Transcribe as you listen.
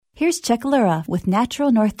Here's Chuck Lura with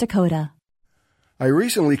Natural North Dakota. I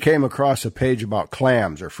recently came across a page about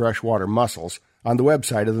clams or freshwater mussels on the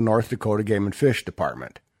website of the North Dakota Game and Fish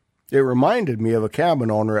Department. It reminded me of a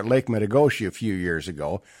cabin owner at Lake Metigoshe a few years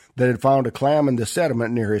ago that had found a clam in the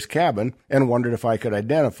sediment near his cabin and wondered if I could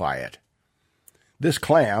identify it. This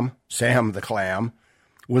clam, Sam the Clam,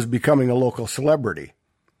 was becoming a local celebrity.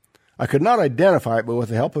 I could not identify it, but with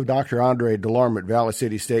the help of Dr. Andre DeLorme at Valley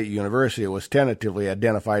City State University, it was tentatively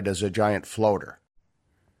identified as a giant floater.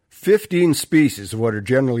 15 species of what are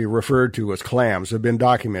generally referred to as clams have been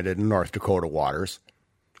documented in North Dakota waters.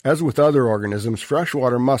 As with other organisms,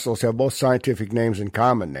 freshwater mussels have both scientific names and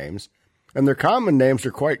common names, and their common names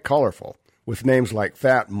are quite colorful, with names like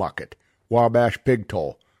fat mucket, wabash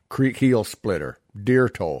pigtoe, creek heel splitter, deer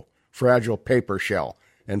toe, fragile paper shell,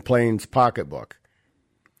 and plains pocketbook.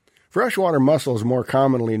 Freshwater mussels, more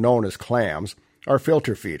commonly known as clams, are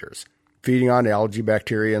filter feeders, feeding on algae,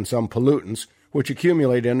 bacteria, and some pollutants which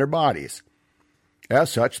accumulate in their bodies. As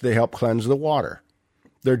such, they help cleanse the water.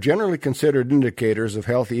 They're generally considered indicators of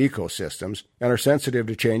healthy ecosystems and are sensitive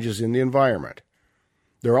to changes in the environment.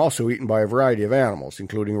 They're also eaten by a variety of animals,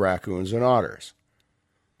 including raccoons and otters.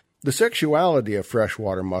 The sexuality of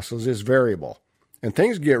freshwater mussels is variable, and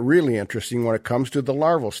things get really interesting when it comes to the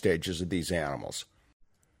larval stages of these animals.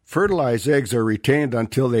 Fertilized eggs are retained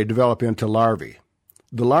until they develop into larvae.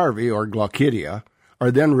 The larvae, or glaucidia,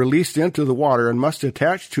 are then released into the water and must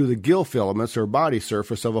attach to the gill filaments or body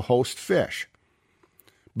surface of a host fish.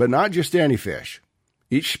 But not just any fish.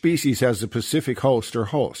 Each species has a specific host or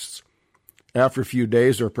hosts. After a few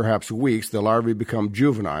days or perhaps weeks, the larvae become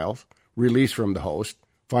juveniles, release from the host,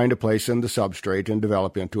 find a place in the substrate, and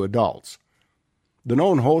develop into adults. The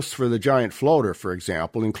known hosts for the giant floater, for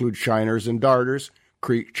example, include shiners and darters,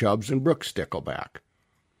 creek chubs, and brook stickleback.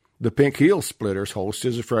 The pink heel splitter's host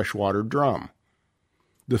is a freshwater drum.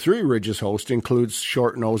 The Three Ridges host includes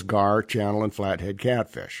short-nosed gar, channel, and flathead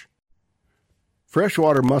catfish.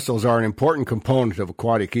 Freshwater mussels are an important component of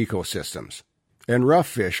aquatic ecosystems, and rough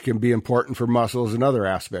fish can be important for mussels and other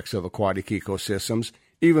aspects of aquatic ecosystems,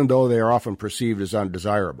 even though they are often perceived as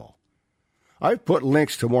undesirable. I've put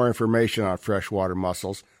links to more information on freshwater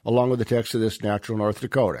mussels along with the text of this Natural North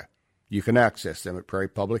Dakota. You can access them at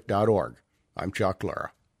prairiepublic.org. I'm Chuck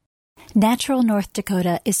Lura. Natural North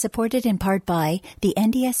Dakota is supported in part by the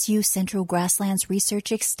NDSU Central Grasslands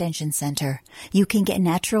Research Extension Center. You can get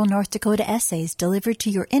Natural North Dakota essays delivered to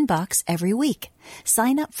your inbox every week.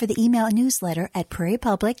 Sign up for the email newsletter at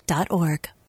prairiepublic.org.